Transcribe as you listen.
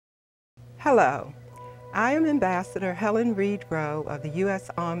Hello, I am Ambassador Helen Reed-Rowe of the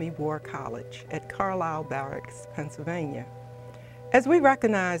U.S. Army War College at Carlisle Barracks, Pennsylvania. As we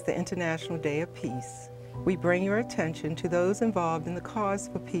recognize the International Day of Peace, we bring your attention to those involved in the cause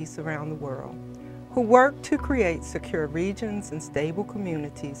for peace around the world, who work to create secure regions and stable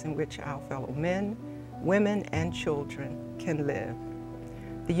communities in which our fellow men, women, and children can live.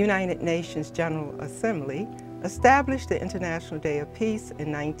 The United Nations General Assembly established the International Day of Peace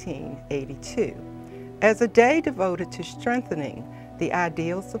in 1982 as a day devoted to strengthening the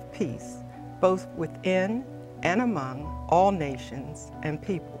ideals of peace, both within and among all nations and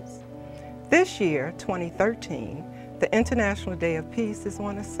peoples. This year, 2013, the International Day of Peace is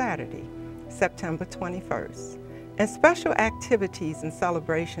on a Saturday, September 21st, and special activities and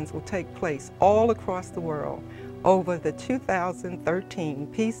celebrations will take place all across the world over the 2013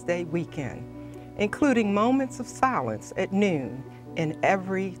 Peace Day weekend, including moments of silence at noon in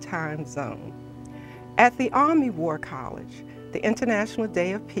every time zone. At the Army War College, the International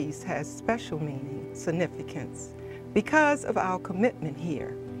Day of Peace has special meaning, significance, because of our commitment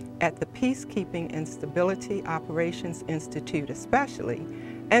here at the Peacekeeping and Stability Operations Institute especially,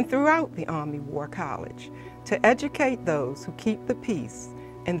 and throughout the Army War College, to educate those who keep the peace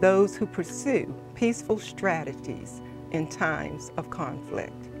and those who pursue peaceful strategies in times of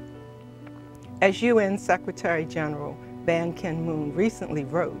conflict. As UN Secretary General Ban Ki-moon recently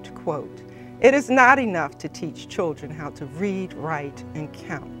wrote, quote, "It is not enough to teach children how to read, write, and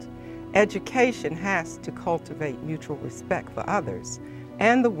count. Education has to cultivate mutual respect for others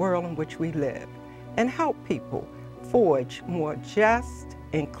and the world in which we live, and help people forge more just,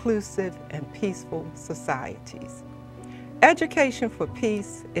 inclusive, and peaceful societies." Education for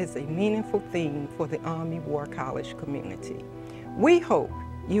peace is a meaningful theme for the Army War College community. We hope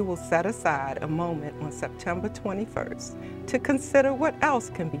you will set aside a moment on September 21st to consider what else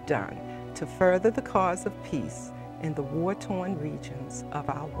can be done to further the cause of peace in the war-torn regions of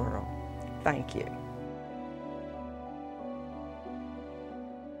our world. Thank you.